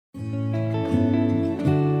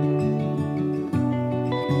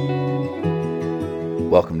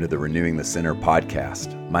Welcome to the Renewing the Center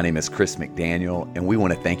podcast. My name is Chris McDaniel, and we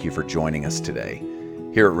want to thank you for joining us today.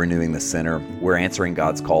 Here at Renewing the Center, we're answering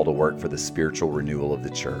God's call to work for the spiritual renewal of the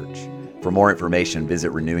church. For more information,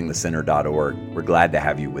 visit renewingthecenter.org. We're glad to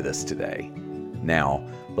have you with us today. Now,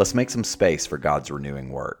 let's make some space for God's renewing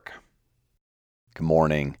work. Good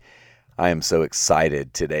morning. I am so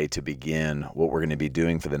excited today to begin what we're going to be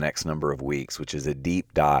doing for the next number of weeks, which is a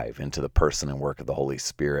deep dive into the person and work of the Holy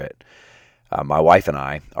Spirit. My wife and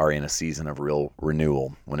I are in a season of real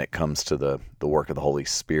renewal when it comes to the work of the Holy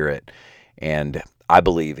Spirit. And I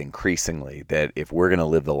believe increasingly that if we're going to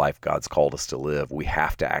live the life God's called us to live, we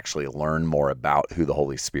have to actually learn more about who the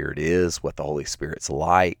Holy Spirit is, what the Holy Spirit's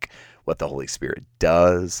like, what the Holy Spirit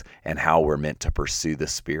does, and how we're meant to pursue the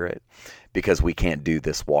Spirit, because we can't do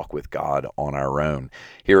this walk with God on our own.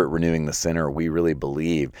 Here at Renewing the Center, we really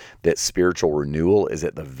believe that spiritual renewal is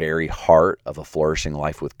at the very heart of a flourishing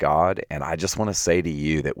life with God. And I just want to say to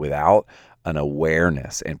you that without an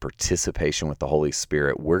awareness and participation with the Holy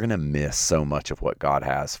Spirit, we're going to miss so much of what God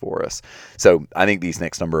has for us. So I think these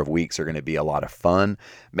next number of weeks are going to be a lot of fun,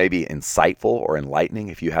 maybe insightful or enlightening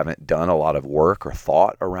if you haven't done a lot of work or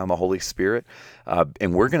thought around the Holy Spirit.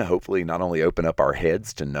 And we're going to hopefully not only open up our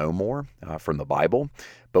heads to know more from the Bible,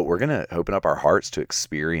 but we're going to open up our hearts to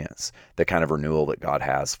experience the kind of renewal that God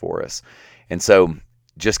has for us. And so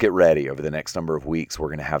just get ready. Over the next number of weeks, we're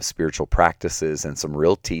going to have spiritual practices and some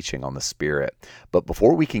real teaching on the Spirit. But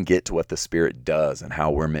before we can get to what the Spirit does and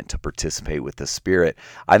how we're meant to participate with the Spirit,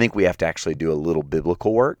 I think we have to actually do a little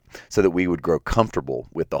biblical work so that we would grow comfortable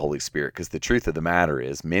with the Holy Spirit. Because the truth of the matter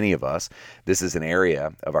is, many of us, this is an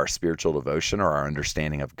area of our spiritual devotion or our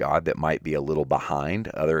understanding of God that might be a little behind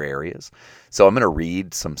other areas. So I'm going to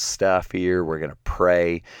read some stuff here. We're going to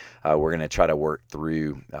pray. We're going to try to work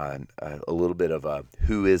through a little bit of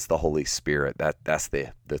who is the Holy Spirit. That's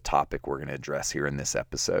the topic we're going to address here in this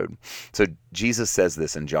episode. So Jesus says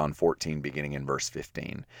this in John 14, beginning in verse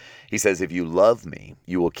 15. He says, "If you love me,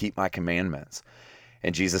 you will keep my commandments."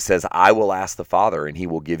 And Jesus says, "I will ask the Father, and he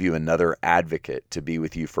will give you another advocate to be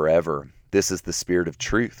with you forever. This is the Spirit of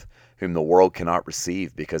truth, whom the world cannot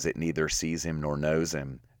receive because it neither sees him nor knows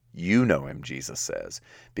him. You know him," Jesus says,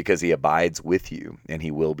 "because he abides with you and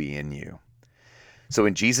he will be in you." So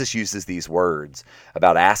when Jesus uses these words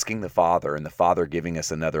about asking the Father and the Father giving us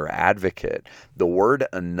another advocate, the word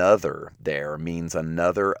another there means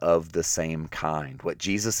another of the same kind. What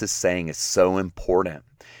Jesus is saying is so important.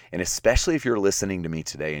 And especially if you're listening to me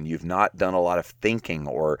today and you've not done a lot of thinking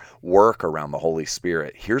or work around the Holy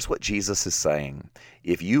Spirit, here's what Jesus is saying.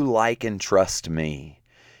 If you like and trust me,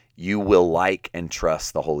 you will like and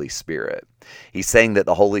trust the Holy Spirit. He's saying that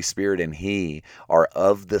the Holy Spirit and he are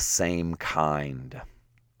of the same kind.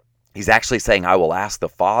 He's actually saying, I will ask the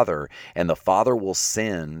Father, and the Father will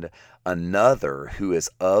send another who is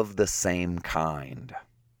of the same kind.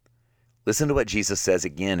 Listen to what Jesus says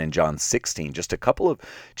again in John 16, just a couple of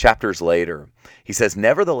chapters later. He says,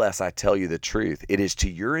 "Nevertheless, I tell you the truth. It is to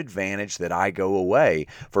your advantage that I go away.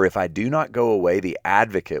 For if I do not go away, the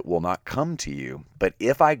advocate will not come to you. But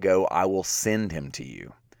if I go, I will send him to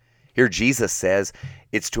you." Here Jesus says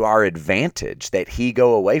it's to our advantage that he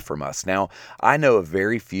go away from us. Now, I know of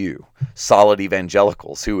very few solid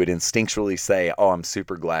evangelicals who would instinctually say, "Oh, I'm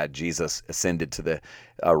super glad Jesus ascended to the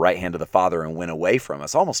right hand of the Father and went away from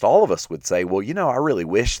us." Almost all of us would say, well, I really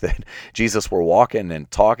wish that Jesus were walking and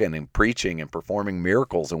talking and preaching and performing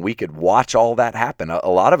miracles and we could watch all that happen. A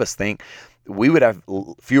lot of us think we would have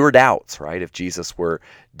fewer doubts, right, if Jesus were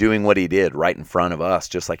doing what he did right in front of us,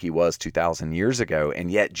 just like he was 2,000 years ago.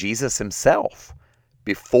 And yet Jesus himself,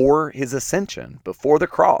 before his ascension, before the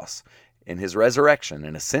cross, in his resurrection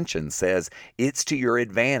and ascension, says, it's to your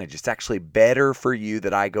advantage. It's actually better for you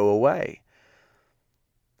that I go away.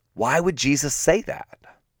 Why would Jesus say that?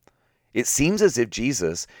 It seems as if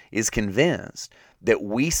Jesus is convinced that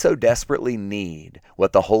we so desperately need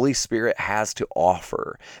what the Holy Spirit has to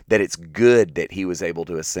offer, that it's good that he was able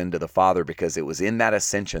to ascend to the Father, because it was in that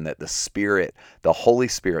ascension that the Spirit, the Holy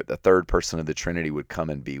Spirit, the third person of the Trinity, would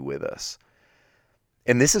come and be with us.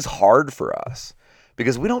 And this is hard for us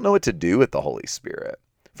because we don't know what to do with the Holy Spirit.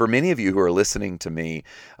 For many of you who are listening to me,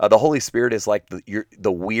 the Holy Spirit is like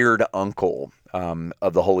the weird uncle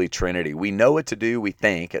of the Holy Trinity. We know what to do, we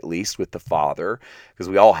think, at least with the Father, because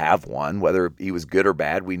we all have one, whether he was good or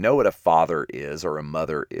bad. We know what a father is or a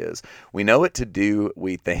mother is. We know what to do,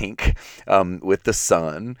 we think, with the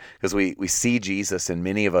Son, because we see Jesus, and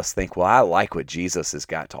many of us think, well, I like what Jesus has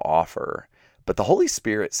got to offer. But the Holy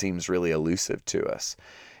Spirit seems really elusive to us.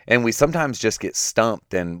 And we sometimes just get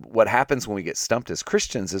stumped. And what happens when we get stumped as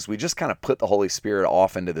Christians is we just kind of put the Holy Spirit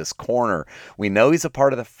off into this corner. We know he's a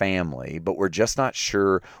part of the family, but we're just not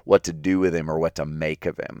sure what to do with him or what to make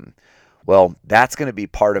of him. Well, that's going to be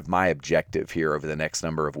part of my objective here over the next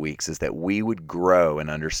number of weeks, is that we would grow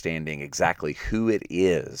in understanding exactly who it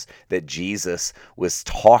is that Jesus was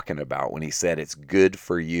talking about when he said it's good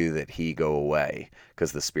for you that he go away,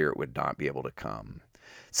 because the Spirit would not be able to come.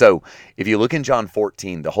 So if you look in John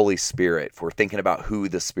 14, the Holy Spirit, if we're thinking about who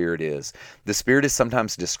the Spirit is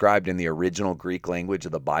sometimes described in the original Greek language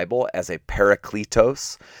of the Bible as a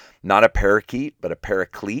parakletos, not a parakeet, but a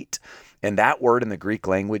paraclete. And that word in the Greek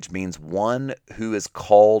language means one who is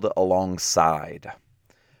called alongside,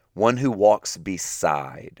 one who walks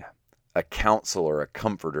beside, a counselor, a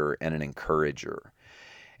comforter, and an encourager.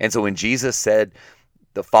 And so when Jesus said,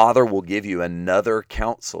 the Father will give you another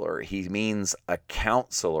counselor, he means a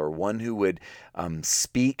counselor, one who would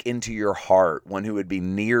speak into your heart, one who would be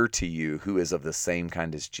near to you, who is of the same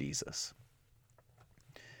kind as Jesus.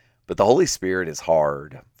 But the Holy Spirit is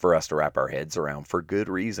hard for us to wrap our heads around for good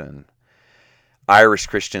reason. Irish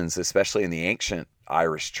Christians, especially in the ancient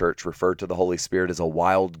Irish church, referred to the Holy Spirit as a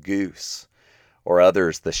wild goose, or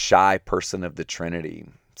others, the shy person of the Trinity.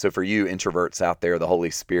 So for you introverts out there, the Holy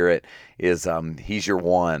Spirit is, he's your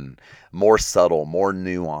one, more subtle, more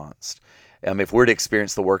nuanced. If we're to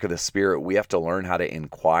experience the work of the Spirit, we have to learn how to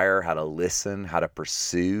inquire, how to listen, how to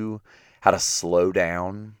pursue, how to slow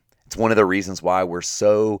down. It's one of the reasons why we're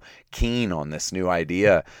so keen on this new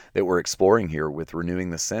idea that we're exploring here with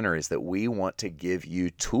Renewing the Sinner, is that we want to give you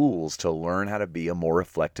tools to learn how to be a more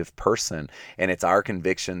reflective person. And it's our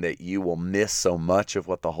conviction that you will miss so much of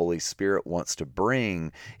what the Holy Spirit wants to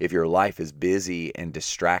bring if your life is busy and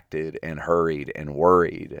distracted and hurried and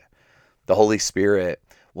worried. The Holy Spirit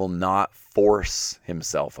will not force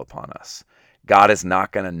himself upon us. God is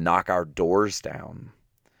not going to knock our doors down.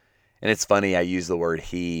 And it's funny, I use the word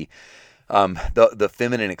he. The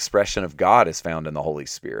feminine expression of God is found in the Holy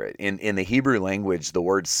Spirit. In the Hebrew language, the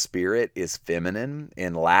word spirit is feminine.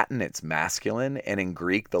 In Latin, it's masculine. And in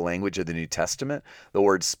Greek, the language of the New Testament, the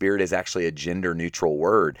word spirit is actually a gender-neutral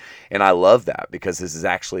word. And I love that, because this is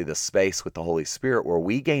actually the space with the Holy Spirit where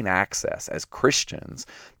we gain access as Christians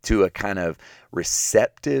to a kind of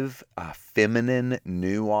receptive, feminine,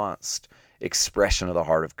 nuanced expression of the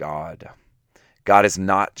heart of God. God is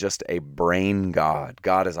not just a brain God.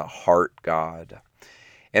 God is a heart God.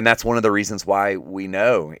 And that's one of the reasons why we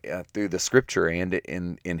know through the scripture and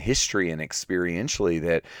in history and experientially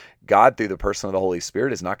that God, through the person of the Holy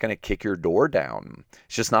Spirit, is not going to kick your door down.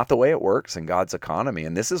 It's just not the way it works in God's economy.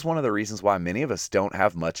 And this is one of the reasons why many of us don't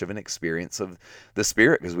have much of an experience of the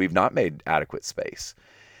Spirit, because we've not made adequate space.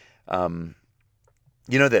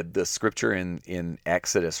 You know that the scripture in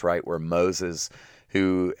Exodus, right, where Moses,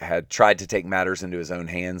 who had tried to take matters into his own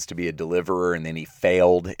hands to be a deliverer, and then he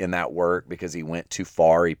failed in that work because he went too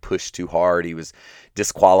far, he pushed too hard, he was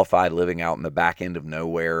disqualified living out in the back end of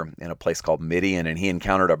nowhere in a place called Midian, and he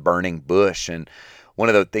encountered a burning bush. And one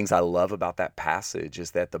of the things I love about that passage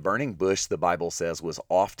is that the burning bush, the Bible says, was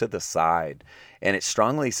off to the side. And it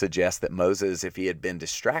strongly suggests that Moses, if he had been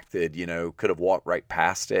distracted, could have walked right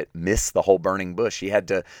past it, missed the whole burning bush.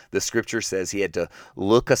 The scripture says he had to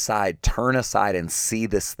look aside, turn aside, and see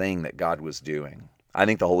this thing that God was doing. I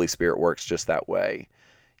think the Holy Spirit works just that way.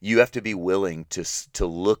 You have to be willing to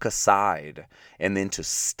look aside and then to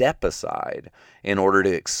step aside in order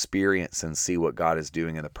to experience and see what God is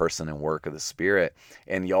doing in the person and work of the Spirit.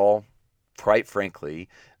 And y'all, quite frankly,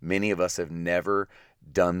 many of us have never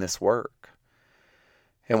done this work.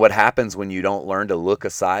 And what happens when you don't learn to look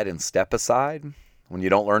aside and step aside, when you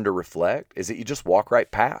don't learn to reflect, is that you just walk right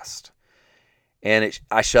past. And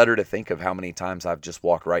I shudder to think of how many times I've just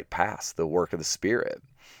walked right past the work of the Spirit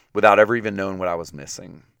without ever even knowing what I was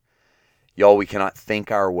missing. Y'all, we cannot think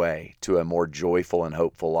our way to a more joyful and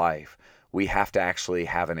hopeful life. We have to actually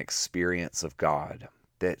have an experience of God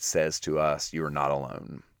that says to us, you are not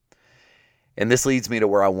alone. And this leads me to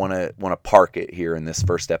where I want to park it here in this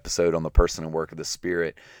first episode on the person and work of the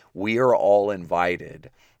Spirit. We are all invited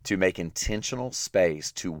to make intentional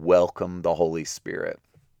space to welcome the Holy Spirit.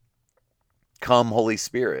 Come, Holy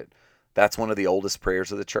Spirit. That's one of the oldest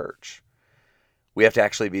prayers of the church. We have to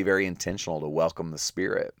actually be very intentional to welcome the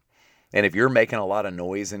Spirit. And if you're making a lot of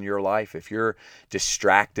noise in your life, if you're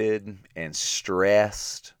distracted and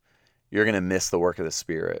stressed, you're going to miss the work of the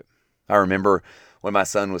Spirit. I remember when my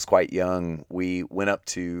son was quite young, we went up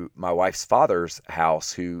to my wife's father's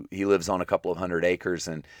house, he lives on a couple of 100 acres,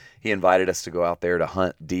 and he invited us to go out there to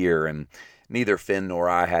hunt deer. And neither Finn nor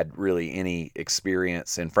I had really any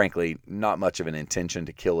experience and frankly, not much of an intention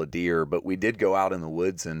to kill a deer, but we did go out in the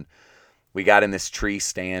woods and we got in this tree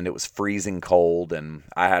stand. It was freezing cold and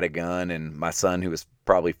I had a gun and my son, who was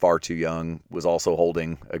probably far too young, was also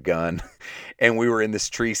holding a gun. And we were in this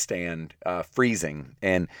tree stand, freezing,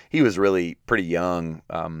 and he was really pretty young,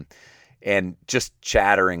 and just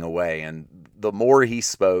chattering away. And the more he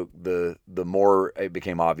spoke, the more it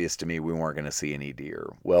became obvious to me we weren't going to see any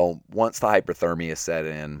deer. Well, once the hypothermia set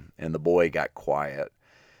in and the boy got quiet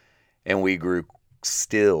and we grew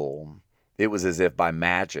still, it was as if by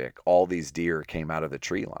magic, all these deer came out of the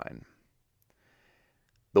tree line.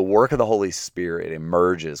 The work of the Holy Spirit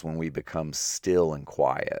emerges when we become still and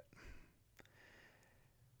quiet.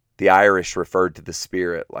 The Irish referred to the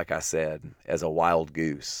Spirit, like I said, as a wild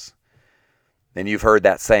goose. And you've heard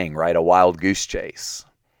that saying, right? A wild goose chase.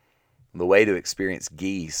 The way to experience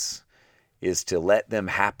geese is to let them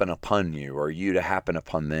happen upon you or you to happen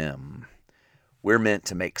upon them. We're meant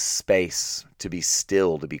to make space, to be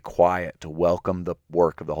still, to be quiet, to welcome the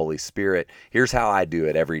work of the Holy Spirit. Here's how I do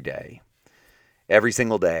it every day. Every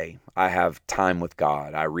single day, I have time with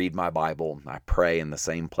God. I read my Bible. I pray in the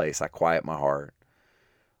same place. I quiet my heart.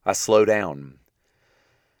 I slow down.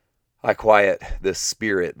 I quiet the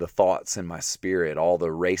spirit, the thoughts in my spirit, all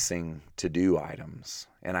the racing to-do items.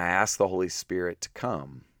 And I ask the Holy Spirit to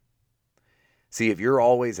come. See, if you're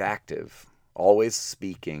always active, always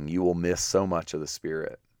speaking, you will miss so much of the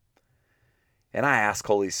Spirit. And I ask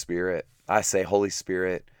Holy Spirit, I say, Holy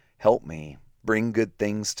Spirit, help me, bring good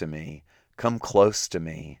things to me, come close to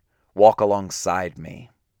me, walk alongside me.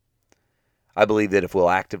 I believe that if we'll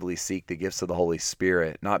actively seek the gifts of the Holy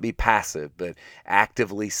Spirit, not be passive, but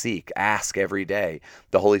actively seek, ask every day,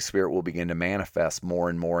 the Holy Spirit will begin to manifest more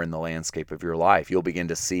and more in the landscape of your life. You'll begin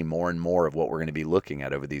to see more and more of what we're going to be looking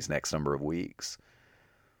at over these next number of weeks.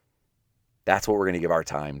 That's what we're going to give our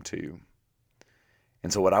time to.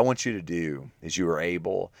 And so what I want you to do, as you are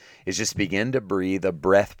able, is just begin to breathe a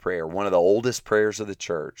breath prayer, one of the oldest prayers of the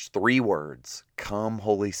church. 3 words, come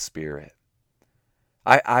Holy Spirit.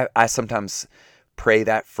 I sometimes pray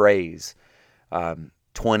that phrase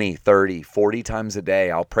 20, 30, 40 times a day.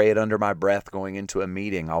 I'll pray it under my breath going into a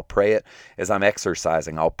meeting. I'll pray it as I'm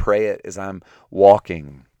exercising. I'll pray it as I'm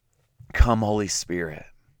walking. Come Holy Spirit.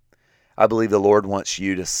 I believe the Lord wants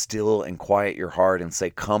you to still and quiet your heart and say,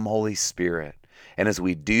 come Holy Spirit. And as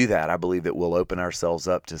we do that, I believe that we'll open ourselves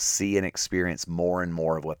up to see and experience more and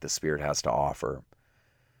more of what the Spirit has to offer.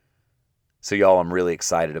 So y'all, I'm really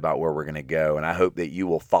excited about where we're going to go, and I hope that you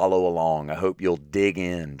will follow along. I hope you'll dig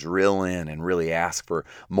in, drill in, and really ask for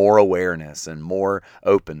more awareness and more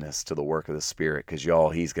openness to the work of the Spirit, because y'all,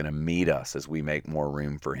 He's going to meet us as we make more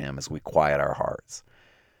room for Him, as we quiet our hearts.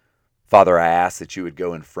 Father, I ask that you would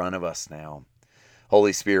go in front of us now.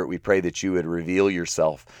 Holy Spirit, we pray that you would reveal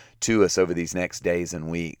yourself to us over these next days and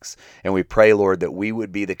weeks. And we pray, Lord, that we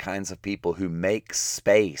would be the kinds of people who make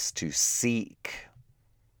space to seek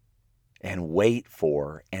and wait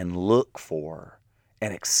for and look for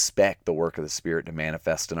and expect the work of the Spirit to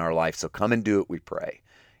manifest in our life. So come and do it, we pray.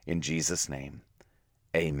 In Jesus' name,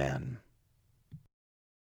 amen.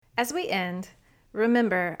 As we end,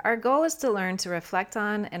 remember, our goal is to learn to reflect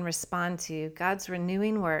on and respond to God's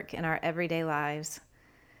renewing work in our everyday lives.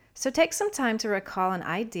 So take some time to recall an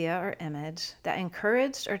idea or image that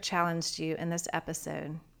encouraged or challenged you in this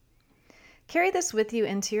episode. Carry this with you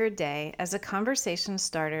into your day as a conversation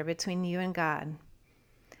starter between you and God.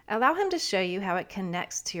 Allow Him to show you how it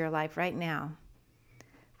connects to your life right now.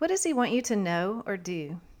 What does He want you to know or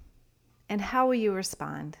do? And how will you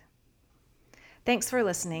respond? Thanks for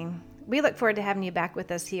listening. We look forward to having you back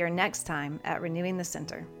with us here next time at Renewing the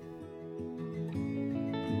Center.